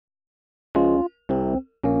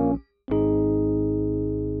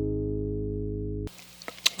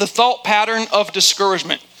the thought pattern of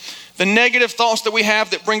discouragement. The negative thoughts that we have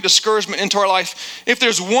that bring discouragement into our life. If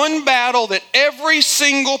there's one battle that every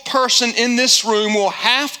single person in this room will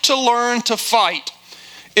have to learn to fight,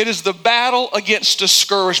 it is the battle against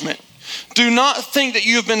discouragement. Do not think that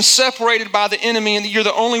you have been separated by the enemy and that you're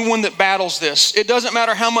the only one that battles this. It doesn't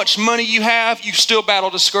matter how much money you have, you still battle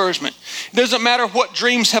discouragement. It doesn't matter what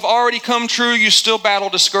dreams have already come true, you still battle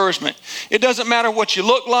discouragement. It doesn't matter what you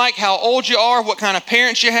look like, how old you are, what kind of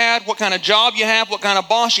parents you had, what kind of job you have, what kind of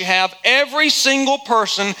boss you have. Every single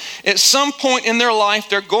person at some point in their life,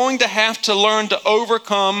 they're going to have to learn to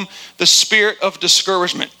overcome the spirit of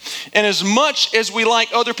discouragement. And as much as we like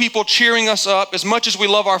other people cheering us up, as much as we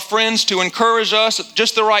love our friends to encourage us at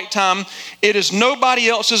just the right time, it is nobody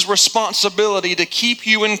else's responsibility to keep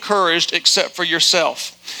you encouraged except for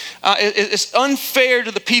yourself. It's unfair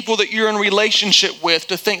to the people that you're in relationship with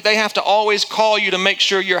to think they have to always call you to make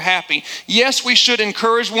sure you're happy. Yes, we should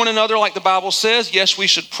encourage one another like the Bible says. Yes, we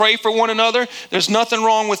should pray for one another. There's nothing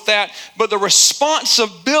wrong with that. But the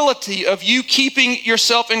responsibility of you keeping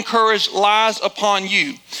yourself encouraged lies upon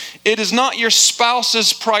you. It is not your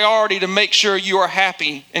spouse's priority to make sure you are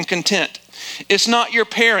happy and content. It's not your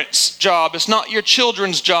parents' job. It's not your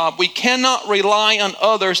children's job. We cannot rely on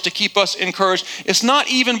others to keep us encouraged. It's not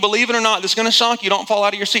even, believe it or not, this is going to shock you, don't fall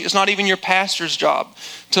out of your seat. It's not even your pastor's job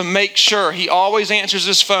to make sure. He always answers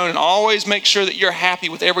his phone and always makes sure that you're happy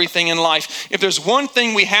with everything in life. If there's one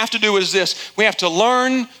thing we have to do is this: we have to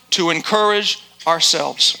learn to encourage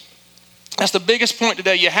ourselves. That's the biggest point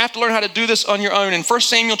today. You have to learn how to do this on your own. In 1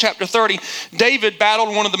 Samuel chapter 30, David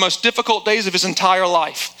battled one of the most difficult days of his entire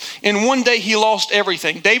life. In one day, he lost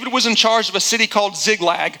everything. David was in charge of a city called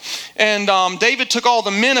Ziklag. And David took all the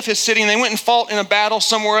men of his city and they went and fought in a battle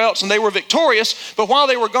somewhere else. And they were victorious. But while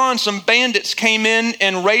they were gone, some bandits came in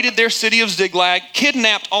and raided their city of Ziklag,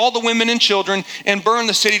 kidnapped all the women and children, and burned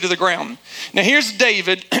the city to the ground. Now here's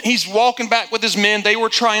David. He's walking back with his men. They were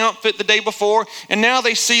triumphant the day before. And now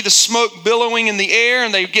they see the smoke billowing in the air,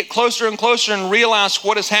 and they get closer and closer and realize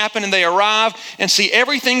what has happened, and they arrive and see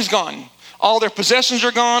everything's gone. All their possessions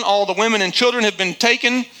are gone. All the women and children have been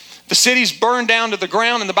taken. The city's burned down to the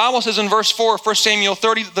ground. And the Bible says in verse 4 of 1 Samuel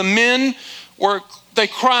 30 that the men they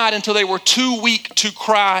cried until they were too weak to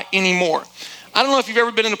cry anymore. I don't know if you've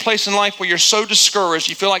ever been in a place in life where you're so discouraged,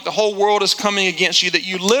 you feel like the whole world is coming against you, that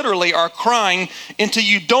you literally are crying until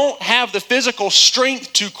you don't have the physical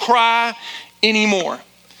strength to cry anymore.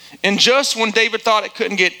 And just when David thought it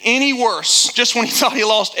couldn't get any worse, just when he thought he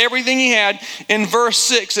lost everything he had, in verse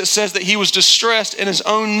 6 it says that he was distressed and his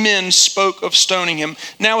own men spoke of stoning him.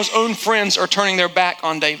 Now his own friends are turning their back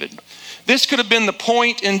on David. This could have been the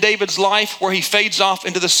point in David's life where he fades off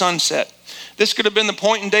into the sunset. This could have been the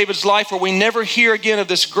point in David's life where we never hear again of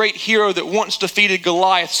this great hero that once defeated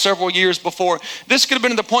Goliath several years before. This could have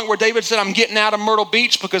been the point where David said, I'm getting out of Myrtle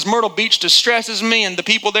Beach because Myrtle Beach distresses me and the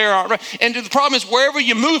people there aren't right. And the problem is wherever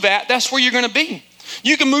you move at, that's where you're going to be.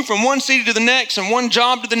 You can move from one city to the next and one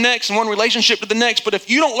job to the next and one relationship to the next. But if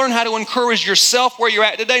you don't learn how to encourage yourself where you're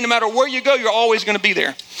at today, no matter where you go, you're always going to be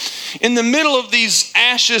there. In the middle of these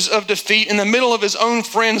ashes of defeat, in the middle of his own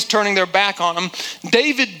friends turning their back on him,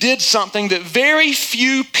 David did something that very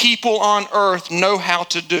few people on earth know how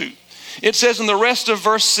to do. It says in the rest of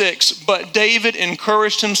verse 6, but David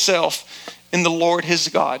encouraged himself in the Lord his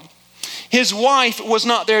God. His wife was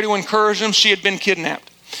not there to encourage him. She had been kidnapped.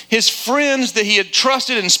 His friends that he had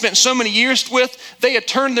trusted and spent so many years with, they had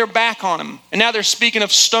turned their back on him. And now they're speaking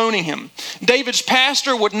of stoning him. David's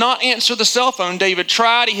pastor would not answer the cell phone. David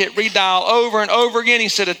tried. He hit redial over and over again. He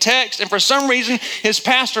sent a text. And for some reason, his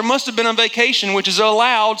pastor must have been on vacation, which is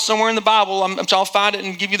allowed somewhere in the Bible. I'll find it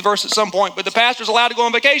and give you the verse at some point. But the pastor's allowed to go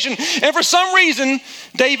on vacation. And for some reason,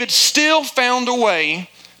 David still found a way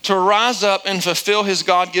to rise up and fulfill his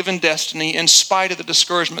God-given destiny in spite of the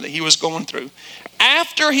discouragement that he was going through.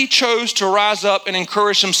 After he chose to rise up and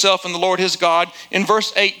encourage himself in the Lord his God, in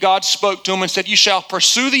verse 8, God spoke to him and said, you shall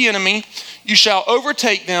pursue the enemy, you shall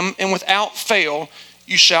overtake them, and without fail,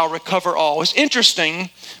 you shall recover all. It's interesting,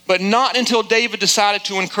 but not until David decided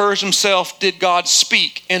to encourage himself did God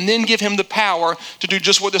speak and then give him the power to do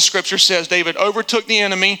just what the scripture says. David overtook the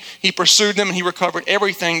enemy, he pursued them, and he recovered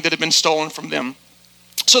everything that had been stolen from them.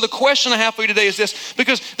 So the question I have for you today is this,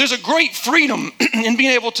 because there's a great freedom in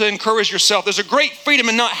being able to encourage yourself. There's a great freedom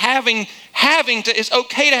in not having to, it's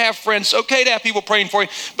okay to have friends, it's okay to have people praying for you,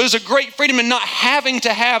 but there's a great freedom in not having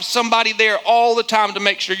to have somebody there all the time to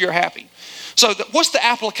make sure you're happy. So what's the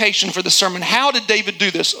application for the sermon? How did David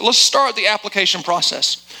do this? Let's start the application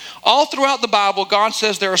process. All throughout the Bible, God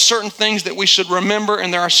says there are certain things that we should remember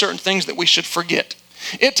and there are certain things that we should forget.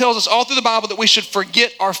 It tells us all through the Bible that we should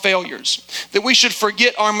forget our failures, that we should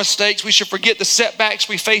forget our mistakes, we should forget the setbacks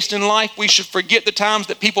we faced in life, we should forget the times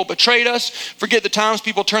that people betrayed us, forget the times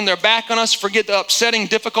people turned their back on us, forget the upsetting,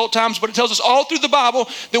 difficult times. But it tells us all through the Bible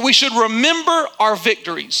that we should remember our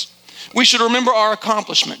victories. We should remember our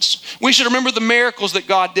accomplishments. We should remember the miracles that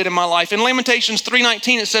God did in my life. In Lamentations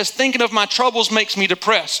 3:19, it says, thinking of my troubles makes me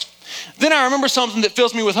depressed. Then I remember something that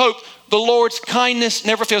fills me with hope. The Lord's kindness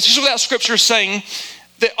never fails. This is what that scripture is saying,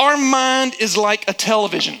 that our mind is like a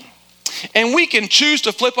television. And we can choose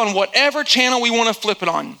to flip on whatever channel we want to flip it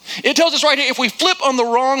on. It tells us right here, if we flip on the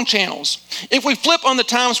wrong channels, if we flip on the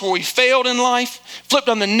times where we failed in life, flipped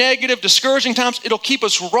on the negative, discouraging times, it'll keep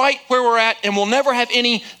us right where we're at, and we'll never have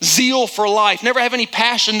any zeal for life, never have any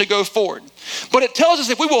passion to go forward. But it tells us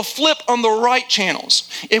if we will flip on the right channels,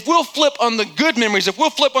 if we'll flip on the good memories, if we'll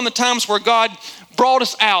flip on the times where God brought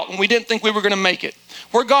us out when we didn't think we were going to make it,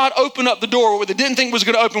 where God opened up the door where we didn't think was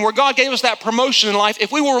going to open, where God gave us that promotion in life,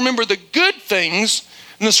 if we will remember the good things,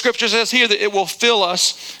 and the scripture says here that it will fill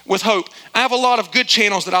us with hope. I have a lot of good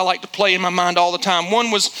channels that I like to play in my mind all the time.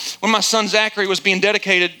 One was when my son Zachary was being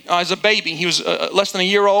dedicated as a baby. He was less than a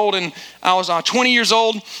year old, and I was 20 years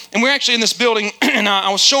old. And we were actually in this building, and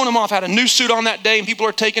I was showing him off. I had a new suit on that day, and people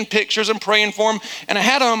are taking pictures and praying for him. And I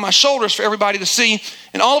had it on my shoulders for everybody to see.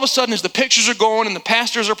 And all of a sudden, as the pictures are going and the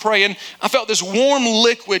pastors are praying, I felt this warm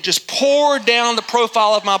liquid just pour down the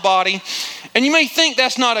profile of my body. And you may think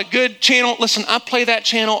that's not a good channel. Listen, I play that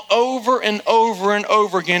channel over and over and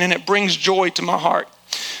over again, and it brings joy to my heart.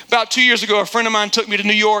 About 2 years ago, a friend of mine took me to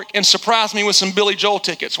New York and surprised me with some Billy Joel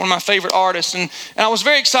tickets, one of my favorite artists. And I was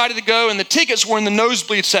very excited to go, and the tickets were in the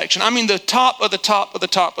nosebleed section. I mean, the top of the top of the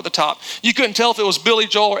top of the top. You couldn't tell if it was Billy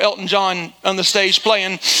Joel or Elton John on the stage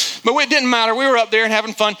playing, but it didn't matter. We were up there and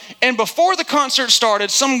having fun. And before the concert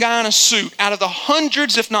started, some guy in a suit, out of the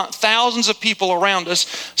hundreds, if not thousands of people around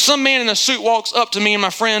us, some man in a suit walks up to me and my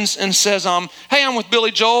friends and says, hey, I'm with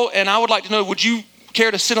Billy Joel, and I would like to know, would you care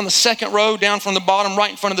to sit on the second row down from the bottom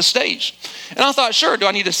right in front of the stage? And I thought, sure, do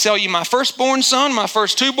I need to sell you my firstborn son, my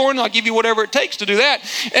first two-born? I'll give you whatever it takes to do that.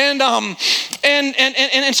 And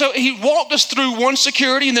so he walked us through one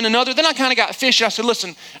security and then another. Then I kind of got fishy. I said,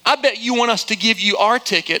 listen, I bet you want us to give you our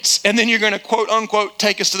tickets, and then you're going to quote unquote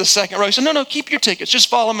take us to the second row. He said, no, keep your tickets, just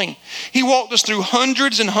follow me. He walked us through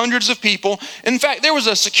hundreds and hundreds of people. In fact, there was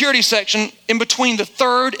a security section in between the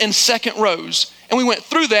third and second rows, and we went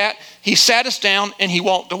through that. He sat us down and he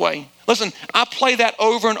walked away. Listen, I play that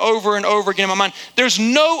over and over and over again in my mind. There's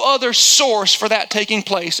no other source for that taking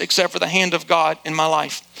place except for the hand of God in my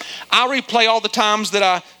life. I replay all the times that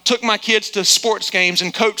I took my kids to sports games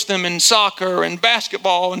and coached them in soccer and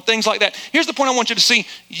basketball and things like that. Here's the point I want you to see.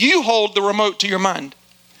 You hold the remote to your mind.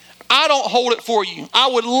 I don't hold it for you. I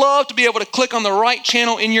would love to be able to click on the right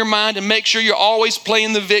channel in your mind and make sure you're always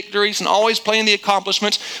playing the victories and always playing the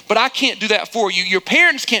accomplishments, but I can't do that for you. Your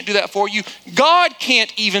parents can't do that for you. God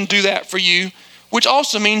can't even do that for you, which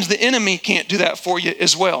also means the enemy can't do that for you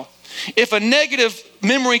as well. If a negative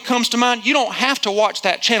memory comes to mind, you don't have to watch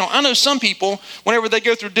that channel. I know some people, whenever they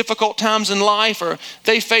go through difficult times in life, or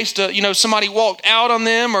they faced somebody walked out on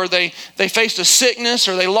them, or they faced a sickness,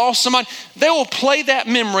 or they lost somebody, they will play that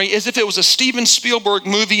memory as if it was a Steven Spielberg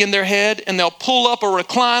movie in their head, and they'll pull up a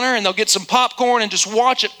recliner and they'll get some popcorn and just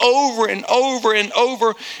watch it over and over and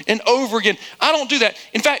over and over again. I don't do that.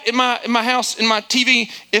 In fact, in my house, in my TV,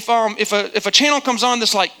 if a channel comes on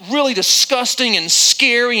that's like really disgusting and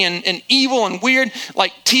scary and evil and weird,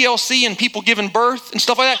 like TLC and people giving birth and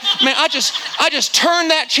stuff like that, man, I just turn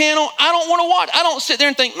that channel. I don't want to watch. I don't sit there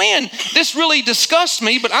and think, man, this really disgusts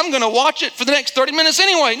me, but I'm going to watch it for the next 30 minutes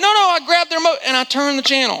anyway. No, I grab the remote and I turn the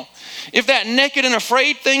channel. If that naked and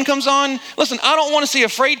afraid thing comes on, listen, I don't want to see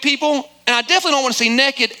afraid people, and I definitely don't want to see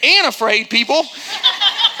naked and afraid people.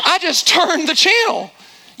 I just turn the channel.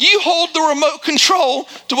 You hold the remote control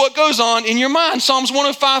to what goes on in your mind. Psalms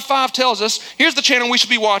 105:5 tells us, here's the channel we should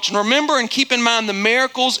be watching. Remember and keep in mind the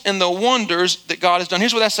miracles and the wonders that God has done.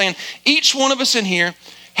 Here's what that's saying. Each one of us in here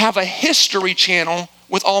have a history channel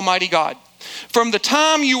with Almighty God. From the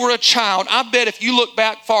time you were a child, I bet if you look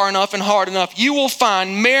back far enough and hard enough, you will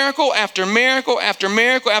find miracle after miracle after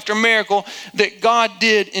miracle after miracle that God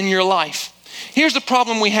did in your life. Here's the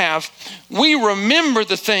problem we have. We remember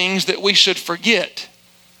the things that we should forget,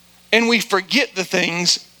 and we forget the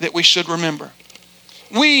things that we should remember.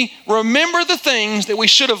 We remember the things that we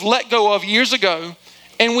should have let go of years ago,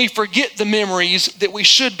 and we forget the memories that we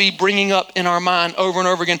should be bringing up in our mind over and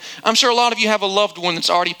over again. I'm sure a lot of you have a loved one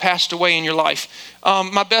that's already passed away in your life.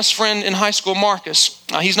 My best friend in high school, Marcus,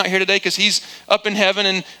 he's not here today because he's up in heaven,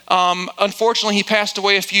 and unfortunately he passed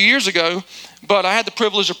away a few years ago. but I had the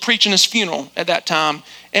privilege of preaching his funeral at that time.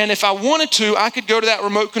 And if I wanted to, I could go to that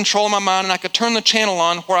remote control in my mind and I could turn the channel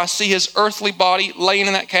on where I see his earthly body laying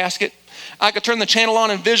in that casket. I could turn the channel on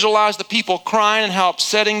and visualize the people crying and how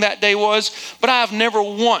upsetting that day was. But I have never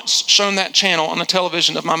once shown that channel on the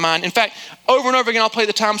television of my mind. In fact, over and over again, I'll play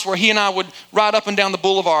the times where he and I would ride up and down the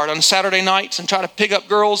boulevard on Saturday nights and try to pick up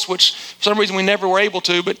girls, which for some reason we never were able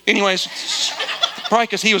to. But anyways, probably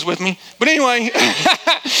because he was with me. But anyway,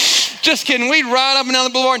 just kidding. We'd ride up and down the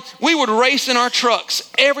boulevard. We would race in our trucks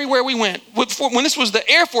everywhere we went. When this was the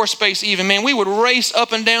Air Force Base even, man, we would race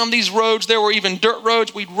up and down these roads. There were even dirt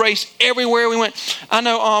roads. We'd race everywhere we went. I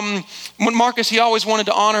know when Marcus, he always wanted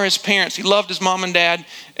to honor his parents. He loved his mom and dad.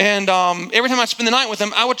 And every time I'd spend the night with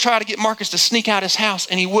him, I would try to get Marcus to sneak out his house,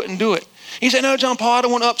 and he wouldn't do it. He said, "No, John Paul, I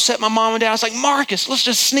don't want to upset my mom and dad." I was like, "Marcus, let's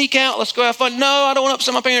just sneak out. Let's go have fun." "No, I don't want to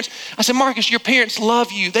upset my parents." I said, "Marcus, your parents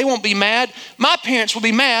love you. They won't be mad. My parents will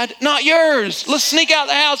be mad, not yours. Let's sneak out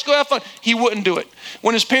the house, go have fun." He wouldn't do it.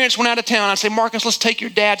 When his parents went out of town, I'd say, "Marcus, let's take your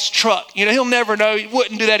dad's truck." He'll never know. He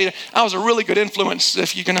wouldn't do that either. I was a really good influence,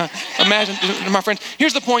 if you can imagine, my friends.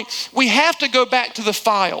 Here's the point. We have to go back to the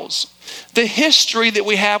files, the history that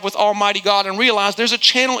we have with Almighty God, and realize there's a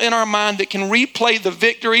channel in our mind that can replay the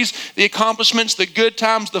victories, the accomplishments, the good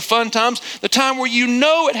times, the fun times, the time where you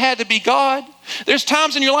know it had to be God. There's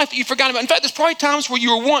times in your life that you've forgotten about. In fact, there's probably times where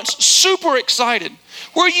you were once super excited,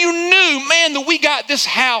 where you knew, man, that we got this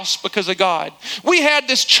house because of God. We had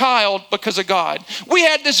this child because of God. We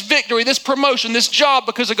had this victory, this promotion, this job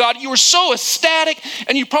because of God. You were so ecstatic,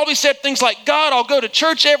 and you probably said things like, "God, I'll go to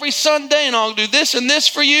church every Sunday and I'll do this and this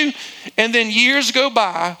for you." And then years go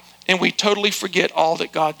by and we totally forget all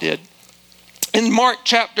that God did. In Mark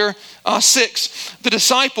chapter 6, the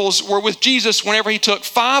disciples were with Jesus whenever he took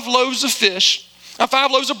 5 loaves of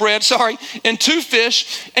bread, and 2 fish,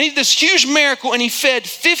 and he did this huge miracle, and he fed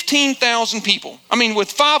 15,000 people. I mean, with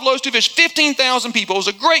 5 loaves, 2 fish, 15,000 people. It was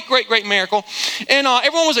a great, great, great miracle. And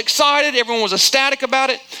everyone was excited. Everyone was ecstatic about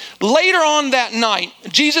it. Later on that night,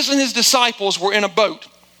 Jesus and his disciples were in a boat.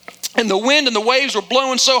 And the wind and the waves were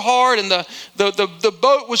blowing so hard, and the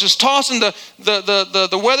boat was just tossing.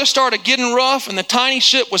 The weather started getting rough, and the tiny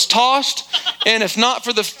ship was tossed. And if not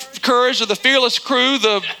for the courage of the fearless crew,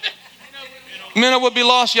 the minnow would be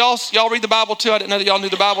lost. Y'all read the Bible too? I didn't know that y'all knew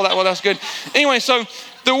the Bible that well. That's good. Anyway, so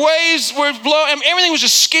the waves were blowing. Everything was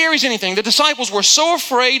just scary as anything. The disciples were so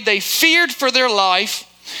afraid. They feared for their life.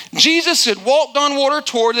 Jesus had walked on water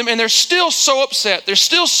toward them, and they're still so upset. They're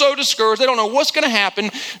still so discouraged. They don't know what's going to happen.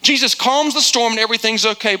 Jesus calms the storm and everything's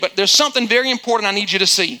okay. But there's something very important I need you to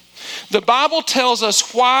see. The Bible tells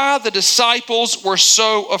us why the disciples were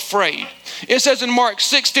so afraid. It says in Mark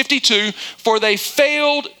 6:52, "For they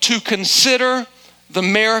failed to consider the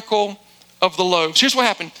miracle of the loaves." Here's what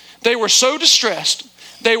happened. They were so distressed.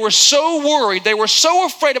 They were so worried. They were so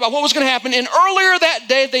afraid about what was going to happen. And earlier that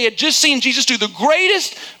day, they had just seen Jesus do the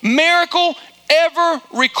greatest miracle ever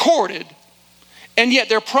recorded. And yet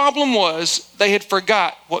their problem was they had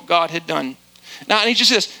forgot what God had done. Now, I need you to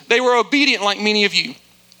see this. They were obedient like many of you.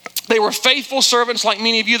 They were faithful servants like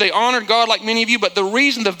many of you. They honored God like many of you. But the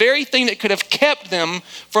very thing that could have kept them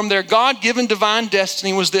from their God-given divine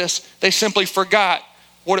destiny was this. They simply forgot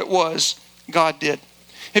what it was God did.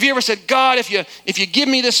 Have you ever said, "God, if you give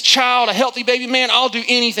me this child, a healthy baby, man, I'll do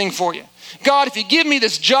anything for you. God, if you give me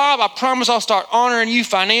this job, I promise I'll start honoring you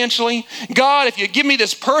financially. God, if you give me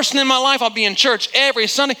this person in my life, I'll be in church every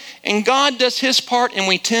Sunday." And God does his part, and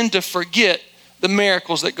we tend to forget the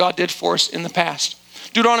miracles that God did for us in the past.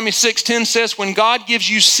 Deuteronomy 6:10 says, "When God gives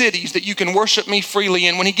you cities that you can worship me freely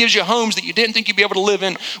in, when he gives you homes that you didn't think you'd be able to live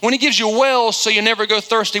in, when he gives you wells so you never go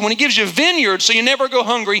thirsty, when he gives you vineyards so you never go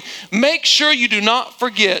hungry, make sure you do not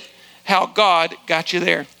forget how God got you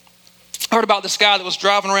there." I heard about this guy that was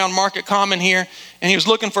driving around Market Common here, and he was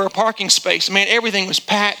looking for a parking space. Man, everything was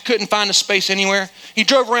packed, couldn't find a space anywhere. He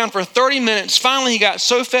drove around for 30 minutes. Finally, he got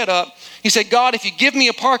so fed up, he said, "God, if you give me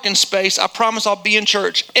a parking space, I promise I'll be in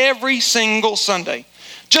church every single Sunday."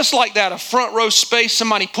 Just like that, a front row space,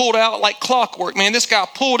 somebody pulled out like clockwork. Man, this guy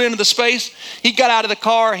pulled into the space. He got out of the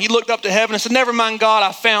car. He looked up to heaven and said, "Never mind, God,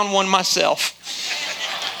 I found one myself."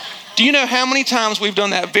 Do you know how many times we've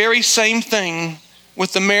done that very same thing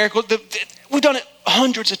with the miracle? We've done it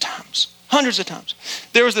hundreds of times.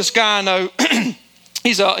 There was this guy I know.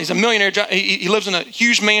 He's a millionaire. He lives in a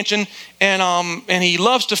huge mansion, and he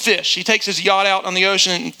loves to fish. He takes his yacht out on the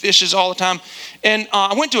ocean and fishes all the time. And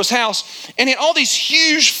I went to his house, and he had all these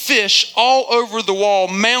huge fish all over the wall,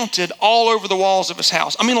 mounted all over the walls of his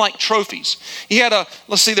house. I mean, like trophies. He had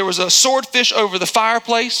there was a swordfish over the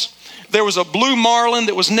fireplace. there was a blue marlin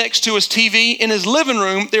that was next to his TV. In his living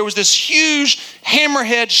room, there was this huge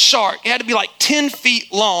hammerhead shark. It had to be like 10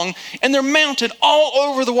 feet long, and they're mounted all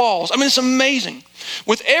over the walls. I mean, it's amazing.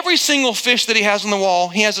 With every single fish that he has on the wall,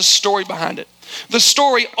 he has a story behind it. The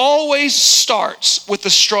story always starts with the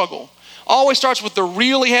struggle. Always starts with the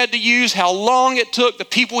reel he had to use, how long it took, the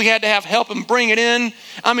people he had to have help him bring it in.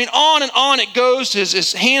 I mean, on and on it goes.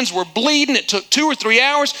 His hands were bleeding. It took 2 or 3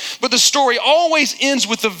 hours. But the story always ends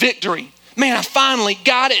with the victory. Man, I finally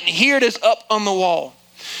got it, and here it is up on the wall.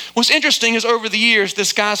 What's interesting is over the years,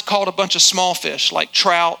 this guy's caught a bunch of small fish like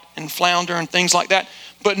trout and flounder and things like that.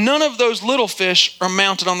 But none of those little fish are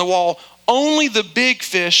mounted on the wall. Only the big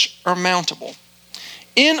fish are mountable.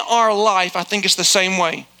 In our life, I think it's the same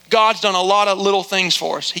way. God's done a lot of little things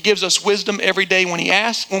for us. He gives us wisdom every day when we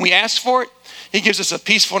ask for it. He gives us a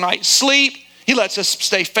peaceful night's sleep. He lets us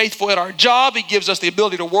stay faithful at our job. He gives us the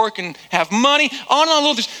ability to work and have money. On and on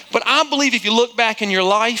little things. But I believe if you look back in your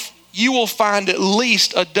life, you will find at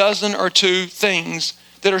least a dozen or two things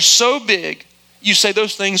that are so big, you say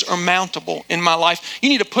those things are mountable in my life. You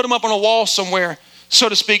need to put them up on a wall somewhere, so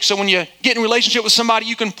to speak, so when you get in a relationship with somebody,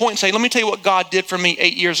 you can point and say, let me tell you what God did for me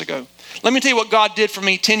 8 years ago. Let me tell you what God did for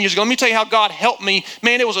me 10 years ago. Let me tell you how God helped me.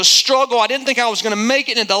 Man, it was a struggle. I didn't think I was going to make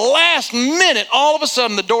it. And at the last minute, all of a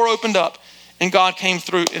sudden, the door opened up and God came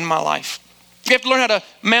through in my life. You have to learn how to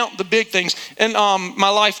mount the big things. In my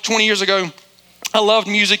life 20 years ago, I loved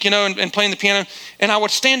music, and playing the piano. And I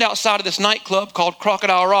would stand outside of this nightclub called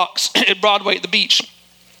Crocodile Rocks at Broadway at the beach.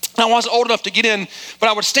 I wasn't old enough to get in, but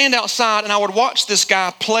I would stand outside and I would watch this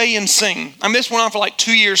guy play and sing. I mean, this went on for like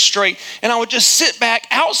 2 years straight. And I would just sit back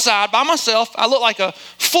outside by myself. I looked like a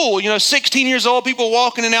fool, 16 years old, people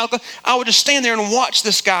walking in and out. I would just stand there and watch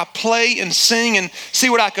this guy play and sing and see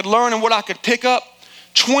what I could learn and what I could pick up.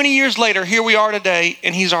 20 years later, here we are today,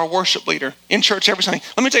 and he's our worship leader in church every Sunday.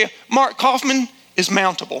 Let me tell you, Mark Kaufman is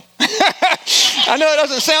mountable. I know it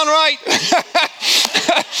doesn't sound right.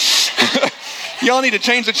 Y'all need to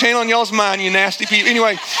change the channel in y'all's mind, you nasty people.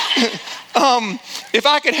 Anyway, if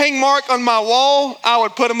I could hang Mark on my wall, I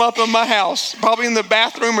would put him up in my house, probably in the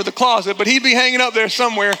bathroom or the closet, but he'd be hanging up there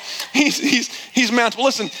somewhere. He's mountable.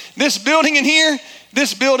 Listen, this building in here,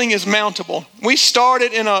 this building is mountable. We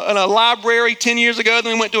started in a library 10 years ago.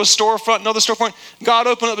 Then we went to a storefront, another storefront. God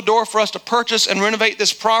opened up the door for us to purchase and renovate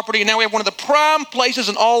this property. And now we have one of the prime places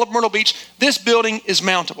in all of Myrtle Beach. This building is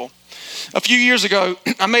mountable. A few years ago,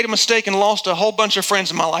 I made a mistake and lost a whole bunch of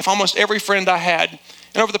friends in my life, almost every friend I had.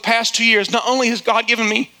 And over the past 2 years, not only has God given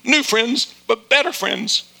me new friends, but better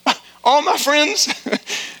friends. All my friends,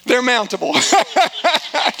 they're mountable.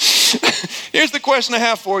 Here's the question I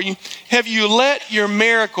have for you. Have you let your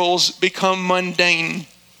miracles become mundane?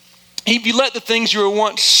 Have you let the things you were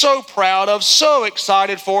once so proud of, so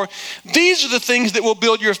excited for, these are the things that will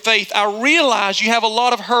build your faith. I realize you have a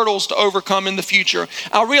lot of hurdles to overcome in the future.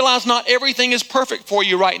 I realize not everything is perfect for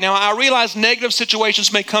you right now. I realize negative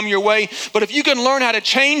situations may come your way, but if you can learn how to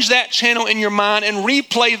change that channel in your mind and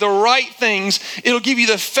replay the right things, it'll give you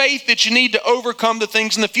the faith that you need to overcome the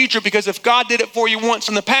things in the future, because if God did it for you once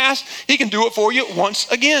in the past, He can do it for you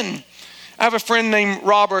once again. I have a friend named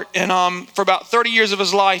Robert, and for about 30 years of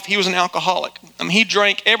his life, he was an alcoholic. He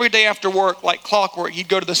drank every day after work like clockwork. He'd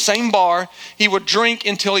go to the same bar. He would drink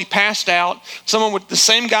until he passed out. The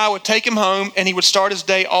same guy would take him home, and he would start his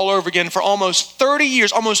day all over again for almost 30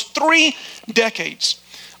 years, almost 3 decades.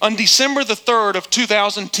 On December the 3rd of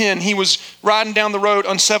 2010, he was riding down the road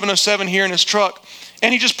on 707 here in his truck.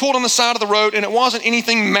 And he just pulled on the side of the road, and it wasn't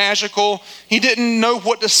anything magical. He didn't know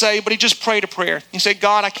what to say, but he just prayed a prayer. He said,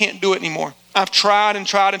 God, I can't do it anymore. I've tried and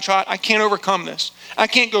tried and tried. I can't overcome this. I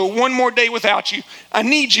can't go one more day without you. I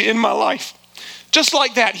need you in my life. Just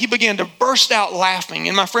like that, he began to burst out laughing.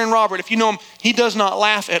 And my friend Robert, if you know him, he does not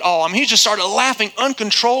laugh at all. He just started laughing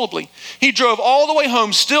uncontrollably. He drove all the way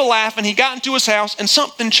home still laughing. He got into his house, and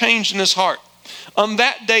something changed in his heart. On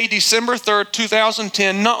that day, December 3rd,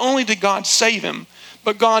 2010, not only did God save him,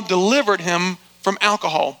 but God delivered him from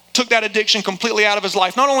alcohol, took that addiction completely out of his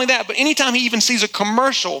life. Not only that, but anytime he even sees a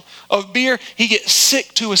commercial of beer, he gets sick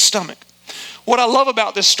to his stomach. What I love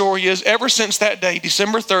about this story is ever since that day,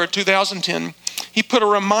 December 3rd, 2010, he put a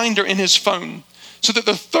reminder in his phone so that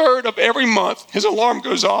the 3rd of every month, his alarm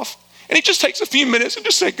goes off. And he just takes a few minutes and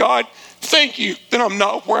just say, God, thank you that I'm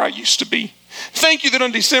not where I used to be. Thank you that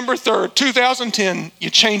on December 3rd, 2010, you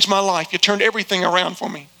changed my life. You turned everything around for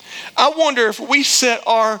me. I wonder if we set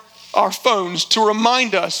our phones to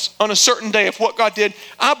remind us on a certain day of what God did.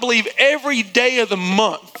 I believe every day of the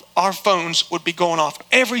month, our phones would be going off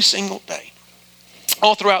every single day.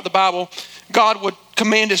 All throughout the Bible, God would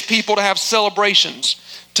command His people to have celebrations,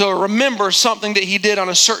 to remember something that he did on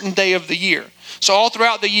a certain day of the year. So all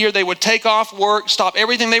throughout the year, they would take off work, stop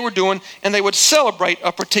everything they were doing, and they would celebrate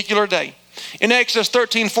a particular day. In Exodus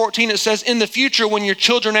 13:14, it says, in the future, when your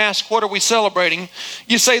children ask, what are we celebrating?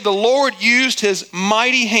 You say, the Lord used his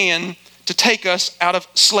mighty hand to take us out of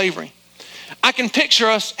slavery. I can picture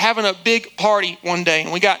us having a big party one day,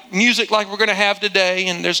 and we got music like we're going to have today,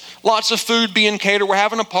 and there's lots of food being catered. We're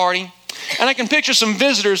having a party. And I can picture some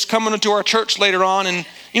visitors coming into our church later on, and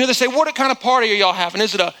they say, what kind of party are y'all having?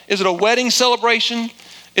 Is it a wedding celebration?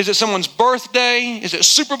 Is it someone's birthday? Is it a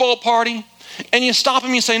Super Bowl party? And you stop them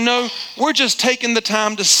and you say, no, we're just taking the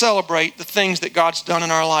time to celebrate the things that God's done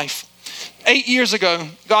in our life. 8 years ago,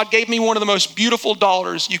 God gave me one of the most beautiful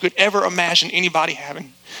daughters you could ever imagine anybody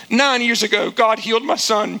having. 9 years ago, God healed my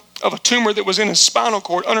son of a tumor that was in his spinal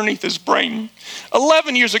cord underneath his brain.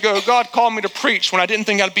 11 years ago, God called me to preach when I didn't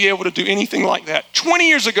think I'd be able to do anything like that. 20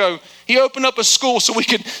 years ago, he opened up a school so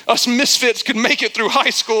us misfits could make it through high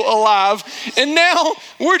school alive. And now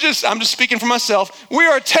I'm just speaking for myself, we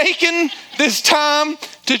are taking this time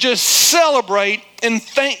to just celebrate and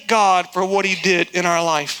thank God for what he did in our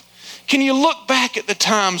life. Can you look back at the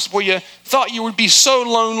times where you thought you would be so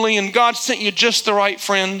lonely and God sent you just the right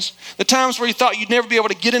friends? The times where you thought you'd never be able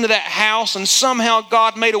to get into that house and somehow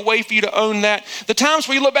God made a way for you to own that? The times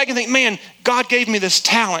where you look back and think, man, God gave me this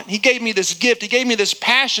talent. He gave me this gift. He gave me this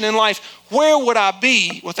passion in life. Where would I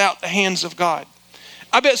be without the hands of God?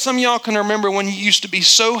 I bet some of y'all can remember when you used to be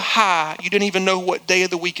so high you didn't even know what day of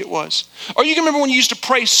the week it was. Or you can remember when you used to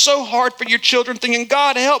pray so hard for your children thinking,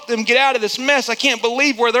 God, help them get out of this mess. I can't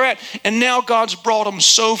believe where they're at. And now God's brought them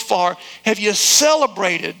so far. Have you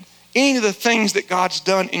celebrated any of the things that God's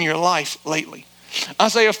done in your life lately?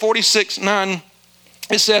 Isaiah 46:9,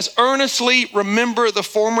 it says, earnestly remember the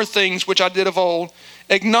former things which I did of old.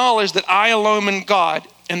 Acknowledge that I alone am God,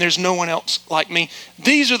 and there's no one else like me.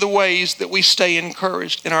 These are the ways that we stay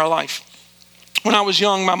encouraged in our life. When I was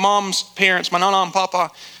young, my mom's parents, my nana and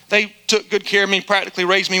papa, they took good care of me, practically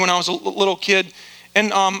raised me when I was a little kid.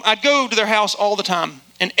 And I'd go to their house all the time.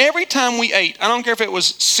 And every time we ate, I don't care if it was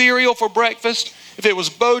cereal for breakfast, if it was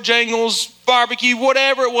Bojangles, barbecue,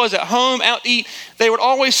 whatever it was at home, out to eat, they would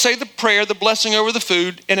always say the prayer, the blessing over the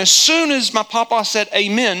food. And as soon as my papa said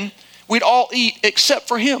amen, we'd all eat except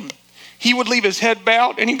for him. He would leave his head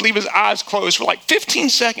bowed and he'd leave his eyes closed for like 15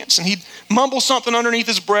 seconds and he'd mumble something underneath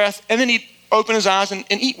his breath and then he'd open his eyes and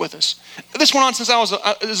eat with us. This went on since I was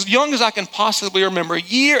as young as I can possibly remember.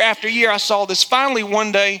 Year after year I saw this. Finally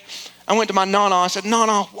one day I went to my nana. I said,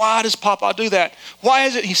 Nana, why does Papa do that? Why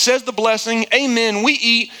is it he says the blessing, amen, we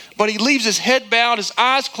eat, but he leaves his head bowed, his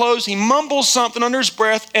eyes closed, he mumbles something under his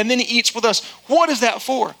breath and then he eats with us. What is that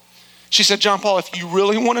for? She said, John Paul, if you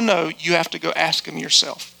really want to know, you have to go ask him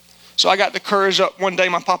yourself. So I got the courage up one day.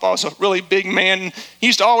 My papa was a really big man. He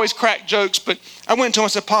used to always crack jokes, but I went to him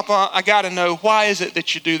and said, Papa, I got to know, why is it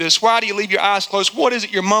that you do this? Why do you leave your eyes closed? What is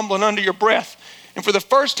it you're mumbling under your breath? And for the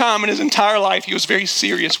first time in his entire life, he was very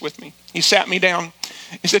serious with me. He sat me down.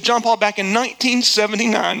 He said, John Paul, back in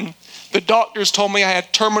 1979, the doctors told me I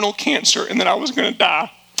had terminal cancer and that I was going to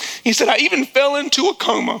die. He said, I even fell into a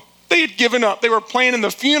coma. They had given up. They were planning the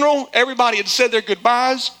funeral. Everybody had said their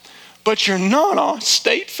goodbyes. But your nana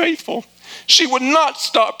stayed faithful. She would not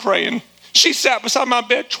stop praying. She sat beside my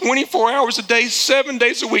bed 24 hours a day, 7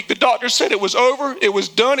 days a week. The doctor said it was over, it was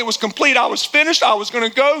done, it was complete, I was finished, I was going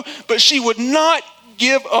to go, but she would not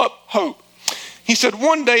give up hope. He said,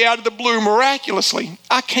 one day out of the blue, miraculously,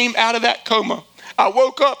 I came out of that coma. I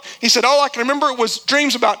woke up. He said, all I can remember was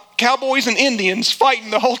dreams about cowboys and Indians fighting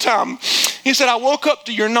the whole time. He said, I woke up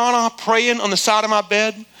to your nana praying on the side of my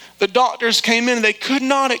bed. The doctors came in and they could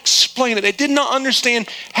not explain it. They did not understand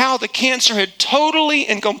how the cancer had totally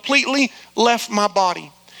and completely left my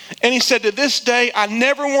body. And he said, to this day, I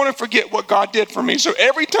never want to forget what God did for me. So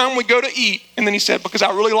every time we go to eat, and then he said, because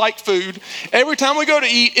I really like food, every time we go to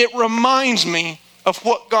eat, it reminds me of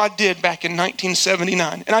what God did back in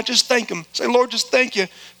 1979. And I just thank him. Say, Lord, just thank you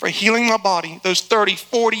for healing my body those 30,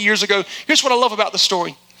 40 years ago. Here's what I love about the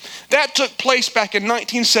story. That took place back in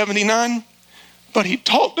 1979. But he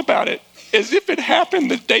talked about it as if it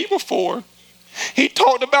happened the day before. He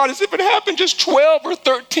talked about it as if it happened just 12 or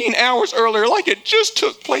 13 hours earlier, like it just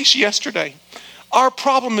took place yesterday. Our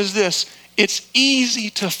problem is this: it's easy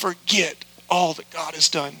to forget all that God has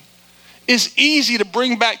done. It's easy to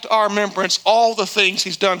bring back to our remembrance all the things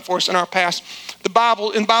he's done for us in our past. In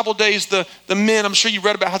Bible days, the men, I'm sure you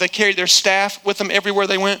read about how they carried their staff with them everywhere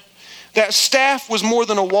they went. That staff was more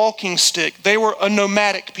than a walking stick. They were a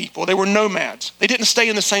nomadic people. They were nomads. They didn't stay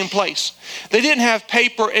in the same place. They didn't have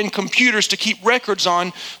paper and computers to keep records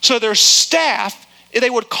on, so their staff they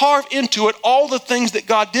would carve into it all the things that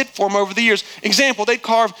God did for them over the years. Example, they'd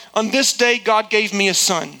carve, on this day, God gave me a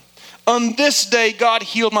son. On this day, God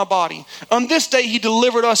healed my body. On this day, he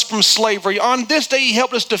delivered us from slavery. On this day, he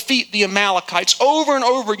helped us defeat the Amalekites. Over and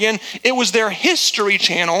over again, it was their history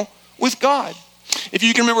channel with God. If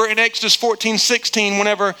you can remember in Exodus 14:16,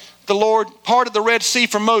 whenever the Lord parted the Red Sea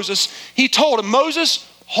for Moses, he told him, Moses,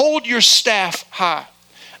 hold your staff high.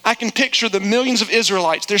 I can picture the millions of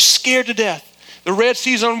Israelites. They're scared to death. The Red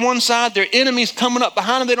Sea's on one side, their enemies coming up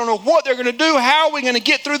behind them. They don't know what they're going to do. How are we going to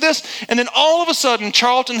get through this? And then all of a sudden,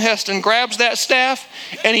 Charlton Heston grabs that staff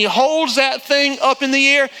and he holds that thing up in the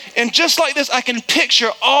air. And just like this, I can picture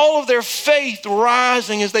all of their faith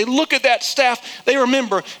rising as they look at that staff. They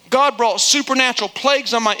remember, God brought supernatural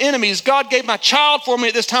plagues on my enemies. God gave my child for me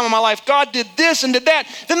at this time of my life. God did this and did that.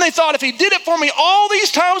 Then they thought, if he did it for me all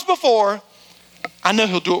these times before, I know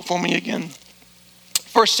he'll do it for me again.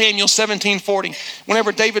 1 Samuel 17:40,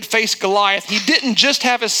 whenever David faced Goliath, he didn't just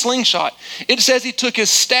have his slingshot. It says he took his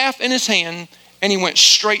staff in his hand and he went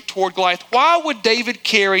straight toward Goliath. Why would David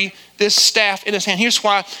carry this staff in his hand? Here's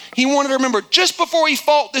why. He wanted to remember, just before he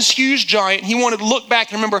fought this huge giant, he wanted to look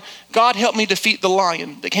back and remember, God helped me defeat the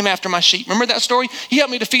lion that came after my sheep. Remember that story? He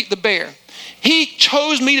helped me defeat the bear. He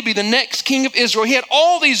chose me to be the next king of Israel. He had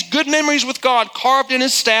all these good memories with God carved in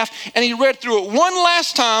his staff, and he read through it one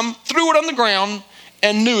last time, threw it on the ground,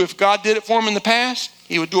 and knew if God did it for him in the past,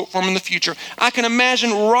 he would do it for him in the future. I can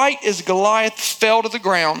imagine right as Goliath fell to the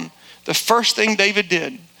ground, the first thing David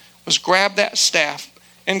did was grab that staff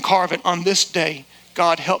and carve it. On this day,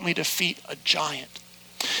 God helped me defeat a giant.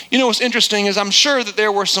 You know what's interesting is I'm sure that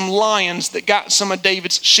there were some lions that got some of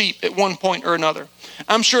David's sheep at one point or another.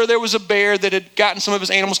 I'm sure there was a bear that had gotten some of his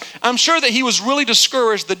animals. I'm sure that he was really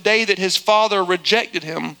discouraged the day that his father rejected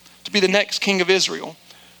him to be the next king of Israel.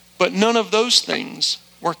 But none of those things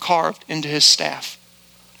were carved into his staff.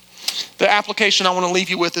 The application I want to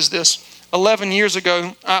leave you with is this. 11 years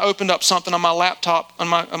ago, I opened up something on my laptop, on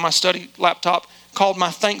my study laptop, called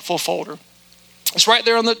my thankful folder. It's right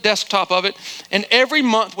there on the desktop of it. And every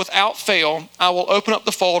month, without fail, I will open up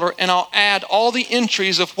the folder and I'll add all the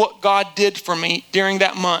entries of what God did for me during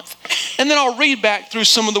that month. And then I'll read back through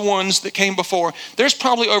some of the ones that came before. There's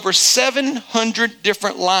probably over 700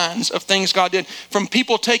 different lines of things God did. From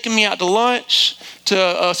people taking me out to lunch,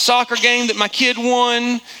 to a soccer game that my kid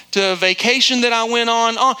won, to a vacation that I went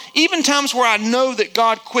on. Even times where I know that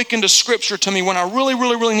God quickened a scripture to me when I really,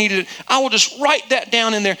 really, really needed it. I will just write that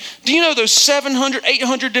down in there. Do you know those 700,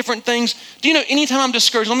 800 different things? Do you know anytime I'm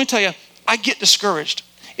discouraged, let me tell you, I get discouraged.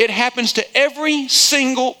 It happens to every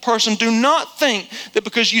single person. Do not think that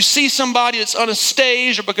because you see somebody that's on a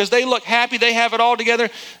stage or because they look happy, they have it all together.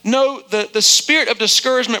 No, the spirit of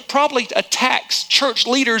discouragement probably attacks church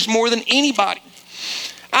leaders more than anybody.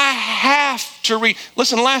 I have to read.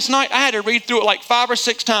 Listen, last night I had to read through it like 5 or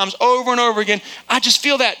 6 times over and over again. I just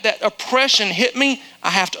feel that oppression hit me.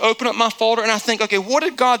 I have to open up my folder and I think, okay, what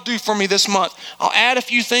did God do for me this month? I'll add a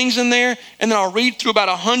few things in there and then I'll read through about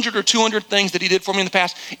 100 or 200 things that he did for me in the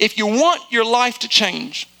past. If you want your life to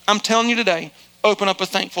change, I'm telling you today, open up a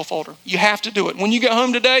thankful folder. You have to do it. When you get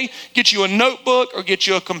home today, get you a notebook or get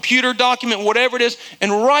you a computer document, whatever it is,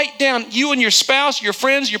 and write down, you and your spouse, your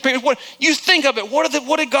friends, your parents, what you think of it.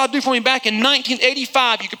 What did God do for me back in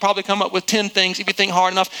 1985? You could probably come up with 10 things if you think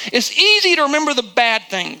hard enough. It's easy to remember the bad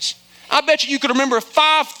things. I bet you could remember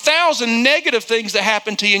 5,000 negative things that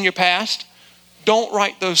happened to you in your past. Don't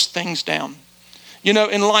write those things down. You know,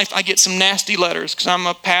 in life, I get some nasty letters because I'm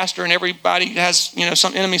a pastor and everybody has,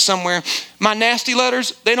 some enemy somewhere. My nasty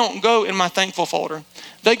letters, they don't go in my thankful folder.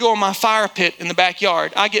 They go in my fire pit in the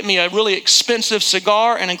backyard. I get me a really expensive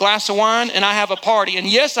cigar and a glass of wine and I have a party. And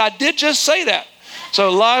yes, I did just say that.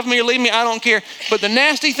 So love me or leave me, I don't care. But the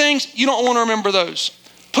nasty things, you don't want to remember those.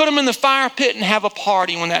 Put them in the fire pit and have a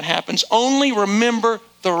party when that happens. Only remember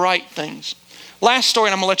the right things. Last story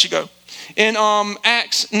and I'm going to let you go. In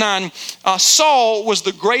Acts 9, Saul was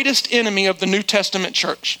the greatest enemy of the New Testament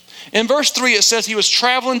church. In verse 3, it says he was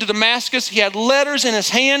traveling to Damascus. He had letters in his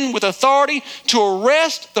hand with authority to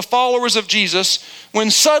arrest the followers of Jesus when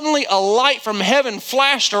suddenly a light from heaven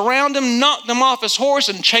flashed around him, knocked him off his horse,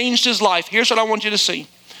 and changed his life. Here's what I want you to see.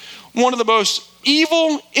 One of the most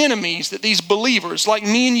evil enemies that these believers like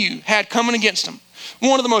me and you had coming against them,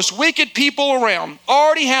 one of the most wicked people around,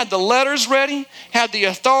 already had the letters ready, had the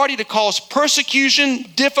authority to cause persecution,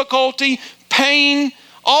 difficulty, pain.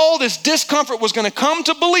 All this discomfort was going to come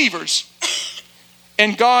to believers.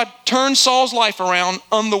 And God turned Saul's life around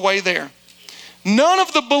on the way there. None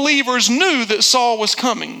of the believers knew that Saul was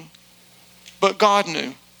coming, but God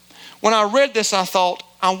knew. When I read this, I thought,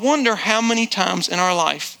 I wonder how many times in our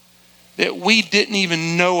life that we didn't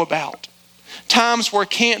even know about. Times where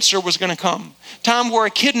cancer was going to come. Time where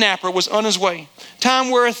a kidnapper was on his way.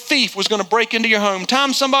 Time where a thief was going to break into your home.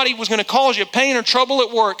 Time somebody was going to cause you pain or trouble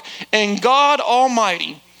at work. And God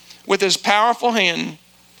Almighty, with his powerful hand,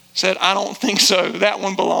 said, I don't think so. That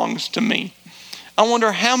one belongs to me. I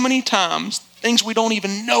wonder how many times, things we don't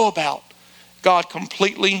even know about, God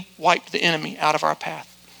completely wiped the enemy out of our path.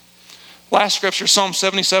 Last scripture, Psalm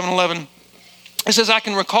 77:11. It says, I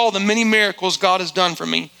can recall the many miracles God has done for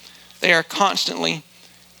me. They are constantly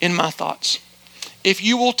in my thoughts. If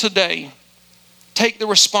you will today take the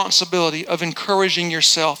responsibility of encouraging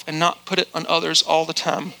yourself and not put it on others all the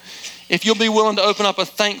time, if you'll be willing to open up a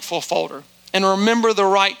thankful folder and remember the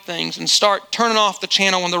right things and start turning off the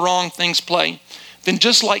channel when the wrong things play, then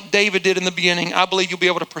just like David did in the beginning, I believe you'll be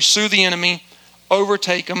able to pursue the enemy,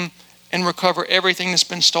 overtake him, and recover everything that's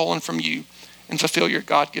been stolen from you and fulfill your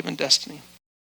God-given destiny.